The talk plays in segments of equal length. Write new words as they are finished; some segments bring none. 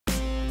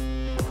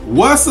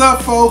What's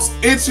up, folks?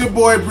 It's your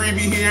boy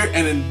Breevy here,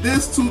 and in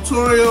this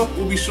tutorial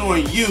we'll be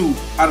showing you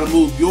how to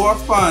move your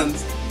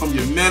funds from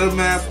your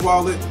MetaMask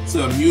wallet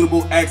to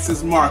Immutable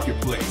Access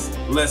Marketplace.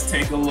 Let's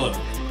take a look.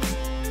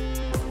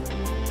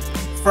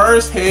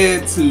 First,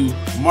 head to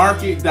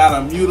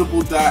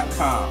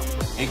market.immutable.com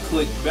and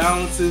click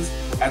balances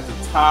at the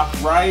top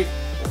right,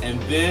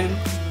 and then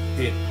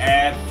hit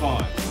add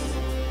funds.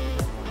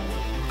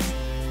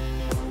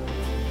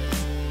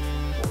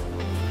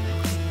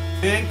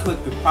 Then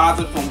click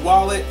deposit from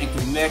wallet and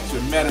connect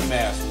your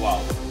MetaMask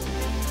wallet.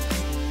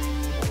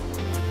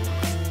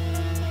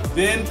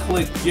 Then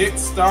click get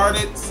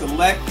started,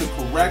 select the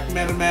correct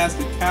MetaMask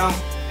account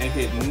and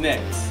hit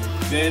next,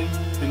 then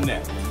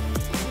connect.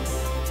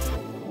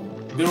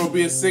 There will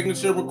be a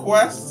signature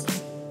request,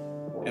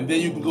 and then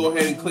you can go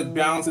ahead and click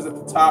balances at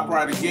the top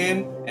right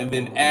again, and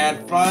then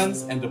add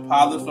funds and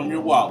deposit from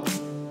your wallet.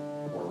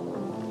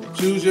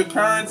 Choose your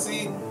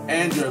currency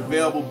and your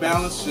available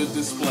balance should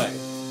display.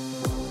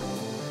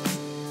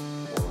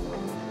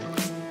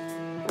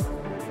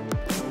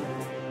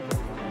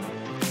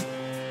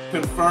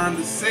 Confirm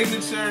the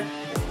signature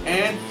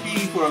and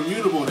fee for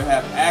Immutable to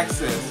have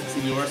access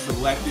to your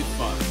selected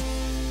funds.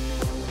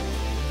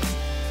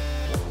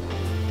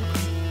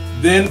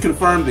 Then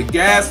confirm the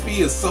gas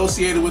fee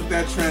associated with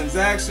that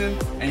transaction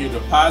and your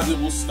deposit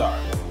will start.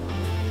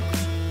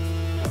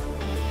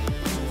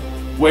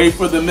 Wait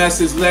for the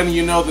message letting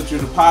you know that your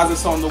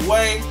deposit's on the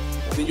way.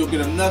 Then you'll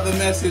get another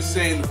message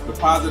saying the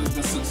deposit has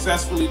been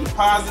successfully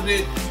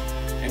deposited,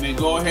 and then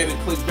go ahead and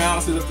click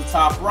balances at the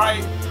top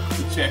right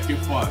to check your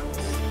funds.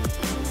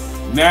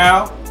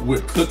 Now, we're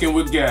cooking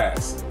with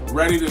gas,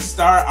 ready to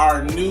start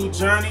our new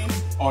journey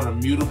on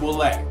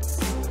Immutable X.